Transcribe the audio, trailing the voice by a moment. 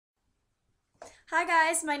Hi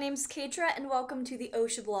guys, my name's Katra and welcome to the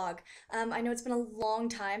OSHA blog. I know it's been a long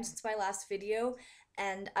time since my last video,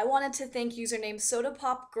 and I wanted to thank username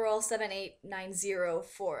SodaPopGirl7890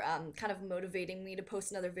 for kind of motivating me to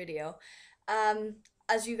post another video. Um,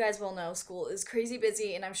 as you guys will know, school is crazy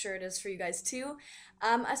busy, and I'm sure it is for you guys too.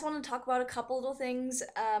 I just want to talk about a couple little things.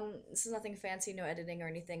 This is nothing fancy, no editing or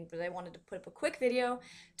anything, but I wanted to put up a quick video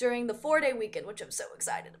during the 4-day weekend, which I'm so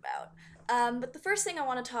excited about. But the first thing I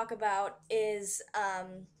want to talk about is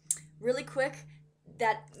really quick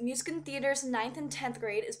that Music in Theater's ninth and 10th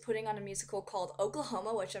grade is putting on a musical called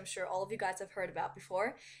Oklahoma, which I'm sure all of you guys have heard about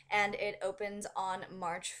before, and it opens on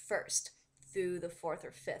March 1st through the 4th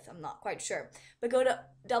or 5th. I'm not quite sure. But go to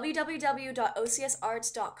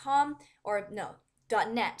www.ocsarts.com or no,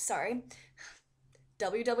 .net, sorry.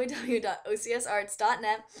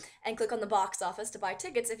 www.ocsarts.net and click on the box office to buy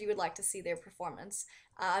tickets if you would like to see their performance.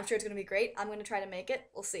 I'm sure it's going to be great. I'm going to try to make it.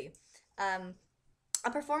 We'll see. A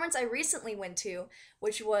performance I recently went to,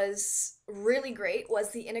 which was really great,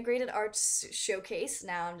 was the Integrated Arts Showcase.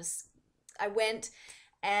 I went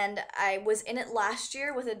and I was in it last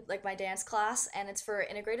year with my dance class, and it's for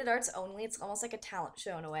integrated arts only. It's almost like a talent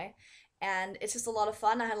show in a way, and it's just a lot of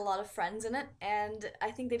fun. I had a lot of friends in it, and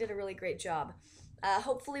I think they did a really great job.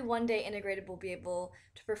 Hopefully, one day Integrated will be able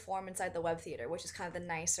to perform inside the Web Theater, which is kind of the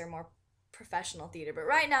nicer, more professional theater. But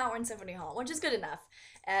right now, we're in Symphony Hall, which is good enough.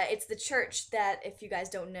 It's the church that, if you guys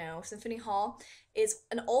don't know, Symphony Hall is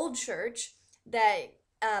an old church that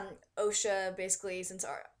OSHA basically, since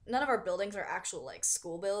none of our buildings are actual like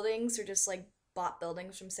school buildings, they're just like bought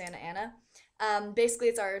buildings from Santa Ana. Basically,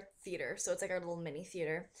 it's our theater, so it's like our little mini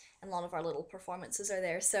theater, and a lot of our little performances are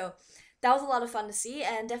there. So that was a lot of fun to see,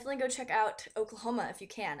 and definitely go check out Oklahoma if you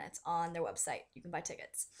can. It's on their website. You can buy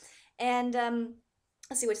tickets. And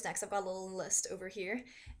let's see what's next. I've got a little list over here.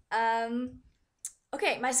 Um,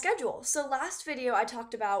 okay, my schedule. So last video I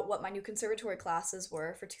talked about what my new conservatory classes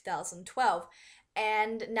were for 2012.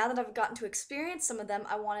 And now that I've gotten to experience some of them,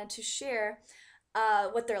 I wanted to share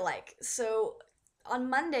what they're like. So on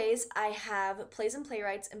Mondays, I have plays and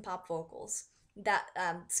playwrights and pop vocals. That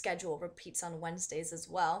schedule repeats on Wednesdays as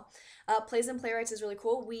well. Plays and Playwrights is really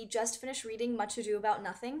cool. We just finished reading Much Ado About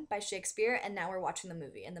Nothing by Shakespeare, and now we're watching the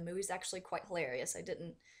movie. And the movie's actually quite hilarious. I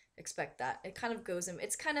didn't expect that. It kind of goes in,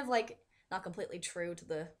 it's kind of like not completely true to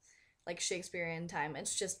the like Shakespearean time.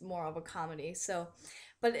 It's just more of a comedy. So,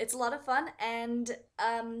 but it's a lot of fun. And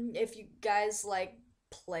if you guys like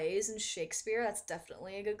plays and Shakespeare, that's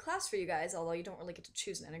definitely a good class for you guys, although you don't really get to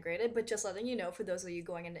choose an integrated, but just letting you know for those of you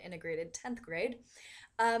going into integrated 10th grade.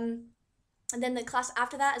 And then the class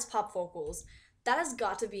after that is pop vocals. That has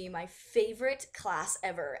got to be my favorite class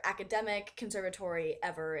ever, academic conservatory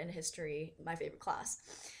ever in history, my favorite class.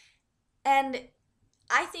 And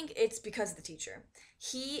I think it's because of the teacher.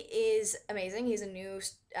 He is amazing. He's a new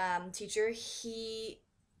teacher.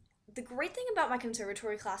 The great thing about my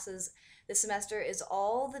conservatory classes this semester is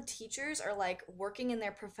all the teachers are like working in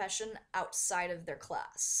their profession outside of their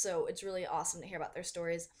class. So it's really awesome to hear about their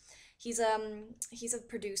stories. He's a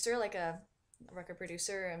producer, like a record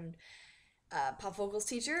producer and pop vocals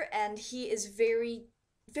teacher, and he is very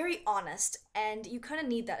honest, and you kind of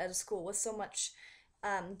need that at a school with so much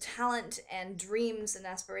talent and dreams and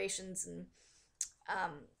aspirations and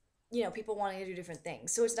um, people wanting to do different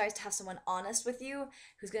things. So it's nice to have someone honest with you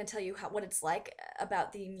who's going to tell you what it's like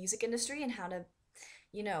about the music industry and how to,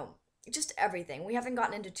 you know, just everything. We haven't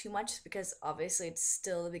gotten into too much because obviously it's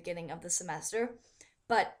still the beginning of the semester,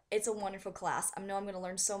 but it's a wonderful class. I know I'm going to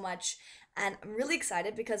learn so much, and I'm really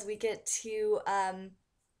excited because we get to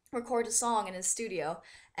record a song in his studio,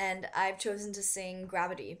 and I've chosen to sing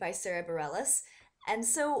Gravity by Sarah Bareilles. And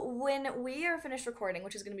so when we are finished recording,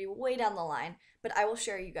 which is going to be way down the line, but I will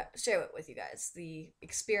share it with you guys, the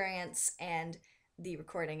experience and the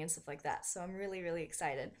recording and stuff like that. So I'm really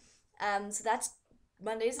excited. So that's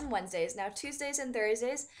Mondays and Wednesdays. Now Tuesdays and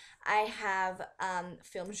Thursdays, I have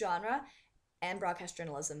film genre and broadcast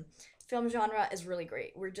journalism. Film genre is really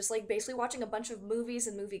great. We're just like basically watching a bunch of movies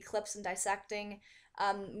and movie clips and dissecting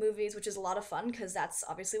movies, which is a lot of fun because that's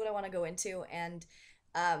obviously what I want to go into. And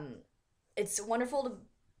it's wonderful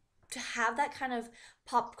to have that kind of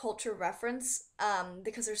pop culture reference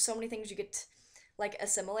because there's so many things you get like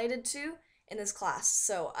assimilated to in this class.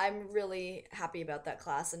 So I'm really happy about that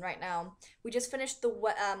class. And right now we just finished the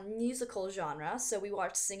musical genre. So we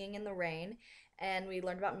watched Singing in the Rain and we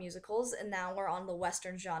learned about musicals, and now we're on the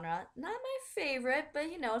Western genre. Not my favorite, but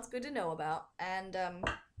it's good to know about. And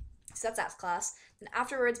so that's that class. Then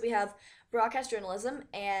afterwards we have broadcast journalism,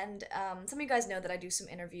 and some of you guys know that I do some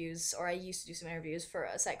interviews, or I used to do some interviews for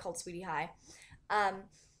a site called Sweetie High.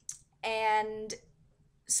 And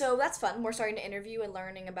So that's fun. We're starting to interview and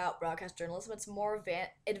learning about broadcast journalism. It's more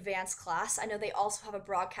advanced class. I know they also have a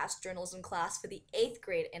broadcast journalism class for the eighth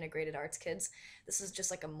grade integrated arts kids. This is just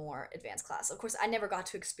like a more advanced class. Of course, I never got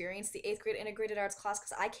to experience the eighth grade integrated arts class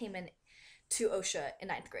because I came in to OSHA in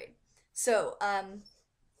ninth grade. So,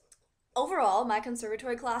 overall, my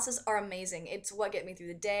conservatory classes are amazing. It's what get me through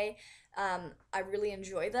the day. I really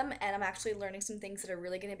enjoy them, and I'm actually learning some things that are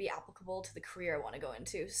really going to be applicable to the career I want to go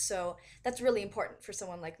into. So that's really important for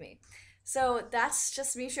someone like me. So that's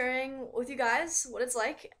just me sharing with you guys what it's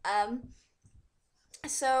like.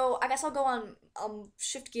 So I guess I'll go on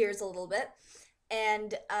shift gears a little bit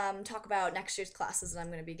and talk about next year's classes that I'm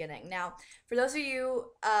going to be getting. Now, for those of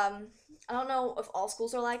you, I don't know if all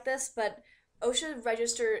schools are like this, but OSHA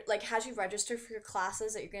has you register for your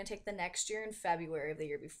classes that you're going to take the next year in February of the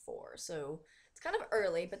year before. So it's kind of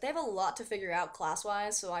early, but they have a lot to figure out class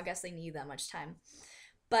wise, so I guess they need that much time.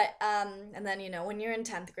 But and then when you're in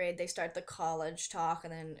 10th grade, they start the college talk,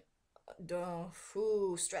 and then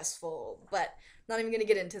stressful. But not even gonna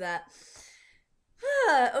get into that.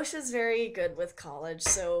 OSHA's very good with college,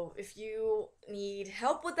 so if you need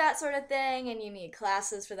help with that sort of thing and you need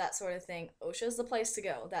classes for that sort of thing, OSHA's the place to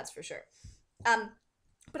go. That's for sure. Um,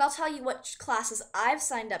 but I'll tell you what classes I've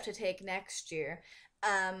signed up to take next year.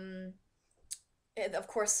 Um, of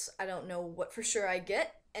course, I don't know what for sure I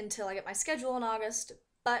get until I get my schedule in August,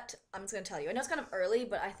 but I'm just gonna tell you. I know it's kind of early,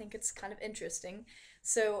 but I think it's kind of interesting.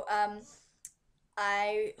 So,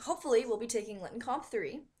 I hopefully will be taking Lit and Comp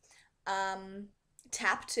 3, um,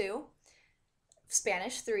 TAP 2,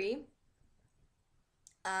 Spanish 3.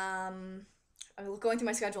 I'm going through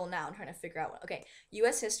my schedule now and trying to figure out what. Okay,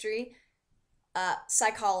 U.S. history,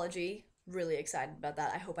 psychology. Really excited about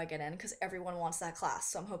that. I hope I get in because everyone wants that class,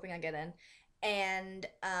 so I'm hoping I get in. And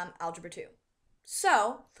algebra 2.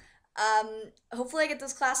 So, hopefully I get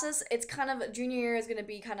those classes. It's kind of junior year is going to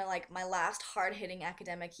be kind of like my last hard hitting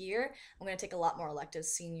academic year. I'm going to take a lot more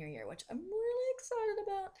electives senior year, which I'm really excited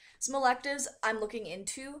about. Some electives I'm looking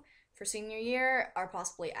into for senior year are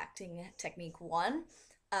possibly acting technique 1.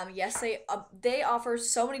 Yes, they offer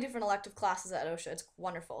so many different elective classes at OSHA. It's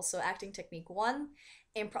wonderful. So acting technique 1,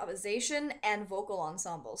 improvisation, and vocal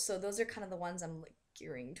ensemble. So those are kind of the ones I'm like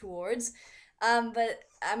gearing towards. But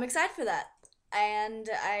I'm excited for that. And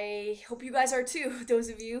I hope you guys are too. Those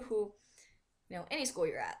of you who, any school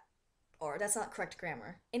you're at, or that's not correct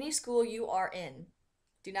grammar. Any school you are in,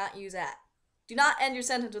 do not use at. Do not end your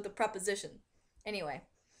sentence with a preposition. Anyway,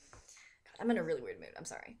 God, I'm in a really weird mood. I'm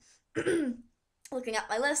sorry. Looking at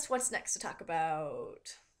my list, what's next to talk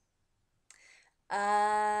about?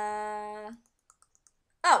 Oh,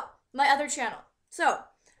 my other channel. So,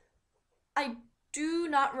 I do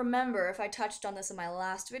not remember if I touched on this in my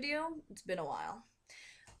last video. It's been a while.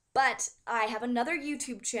 But I have another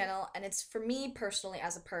YouTube channel, and it's for me personally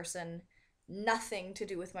as a person, nothing to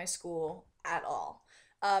do with my school at all.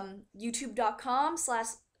 YouTube.com//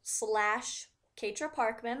 Katra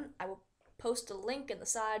Parkman. I will post a link in the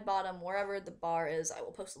side, bottom, wherever the bar is, I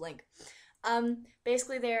will post a link.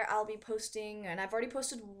 Basically there I'll be posting, and I've already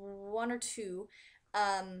posted 1 or 2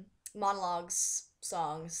 monologues,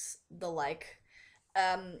 songs, the like.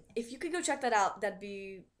 If you could go check that out, it'd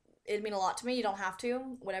mean a lot to me. You don't have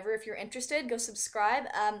to. Whatever, if you're interested, go subscribe.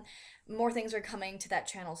 More things are coming to that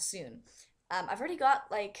channel soon. I've already got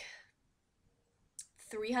like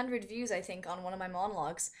 300 views, I think, on one of my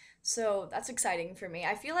monologues. So that's exciting for me.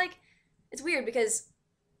 I feel like it's weird because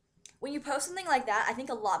when you post something like that, I think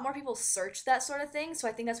a lot more people search that sort of thing. So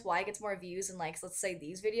I think that's why it gets more views than, like, let's say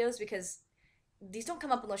these videos, because these don't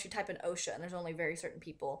come up unless you type in OSHA, and there's only very certain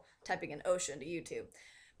people typing in OSHA into YouTube.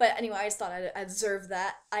 But anyway, I just thought I'd observe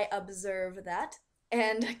that.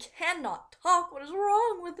 And I cannot talk. What is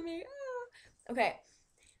wrong with me? Ah. Okay.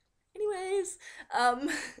 Anyways,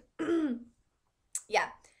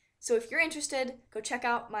 yeah. So if you're interested, go check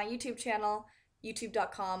out my YouTube channel,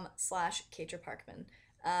 youtube.com/ Katra Parkman.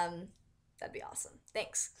 That'd be awesome.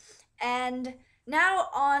 Thanks. And now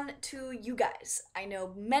on to you guys. I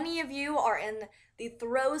know many of you are in the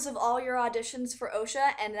throes of all your auditions for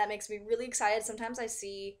OSHA, and that makes me really excited. Sometimes I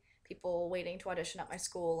see people waiting to audition at my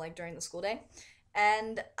school, like during the school day,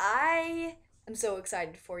 and I am so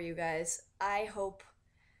excited for you guys. I hope,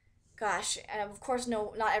 gosh, and of course,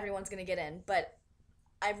 no, not everyone's gonna get in, but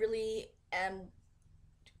I really am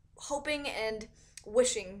hoping and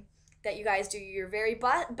wishing that you guys do your very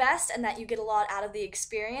best and that you get a lot out of the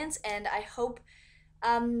experience, and I hope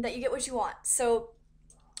that you get what you want. So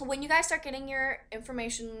when you guys start getting your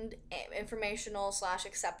informational /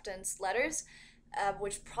 acceptance letters,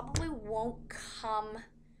 which probably won't come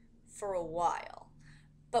for a while,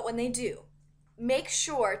 but when they do, make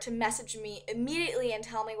sure to message me immediately and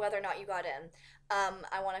tell me whether or not you got in.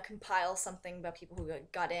 I want to compile something about people who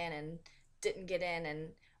got in and didn't get in and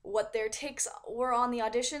what their takes were on the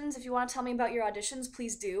auditions. If you want to tell me about your auditions,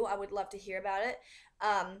 please do. I would love to hear about it.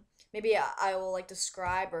 Maybe I will like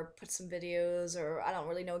describe or put some videos, or I don't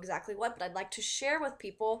really know exactly what, but I'd like to share with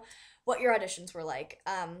people what your auditions were like.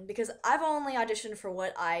 Because I've only auditioned for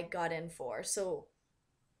what I got in for, so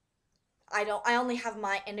I only have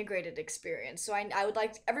my integrated experience. So I would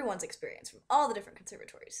like everyone's experience from all the different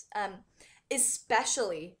conservatories.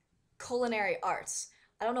 Especially culinary arts.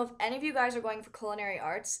 I don't know if any of you guys are going for culinary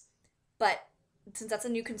arts, but since that's a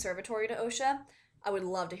new conservatory to OSHA, I would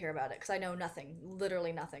love to hear about it because I know nothing,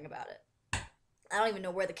 literally nothing about it. I don't even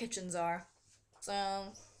know where the kitchens are. So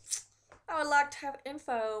I would like to have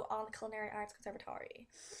info on the Culinary Arts Conservatory.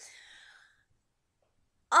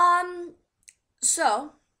 Um,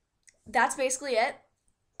 so that's basically it.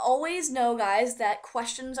 Always know, guys, that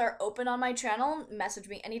questions are open on my channel. Message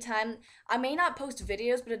me anytime. I may not post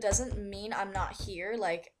videos, but it doesn't mean I'm not here.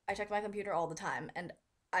 Like, I check my computer all the time, and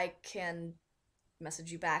I can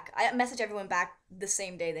message you back. I message everyone back the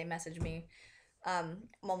same day they message me,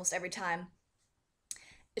 almost every time.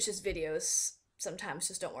 It's just videos sometimes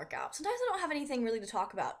just don't work out. Sometimes I don't have anything really to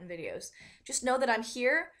talk about in videos. Just know that I'm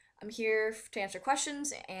here. I'm here to answer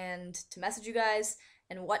questions and to message you guys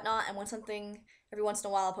and whatnot. And when something, every once in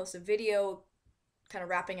a while, I'll post a video kind of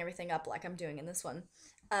wrapping everything up like I'm doing in this one.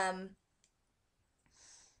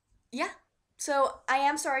 Yeah. So I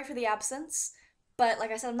am sorry for the absence, but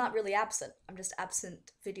like I said, I'm not really absent. I'm just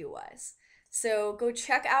absent video-wise. So go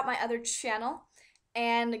check out my other channel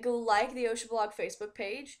and go like the OSHA Blog Facebook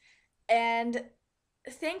page. And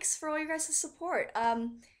thanks for all your guys' support.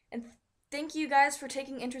 And thank you guys for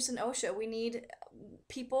taking interest in OSHA. We need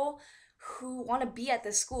people who want to be at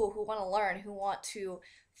this school, who want to learn, who want to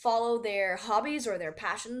follow their hobbies or their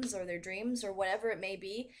passions or their dreams or whatever it may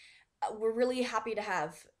be. We're really happy to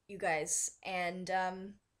have you guys, and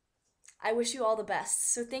I wish you all the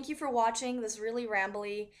best. So thank you for watching this really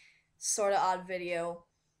rambly, sort of odd video.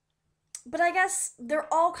 But I guess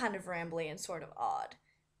they're all kind of rambly and sort of odd.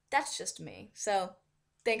 That's just me. So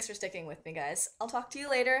thanks for sticking with me, guys. I'll talk to you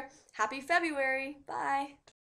later. Happy February. Bye.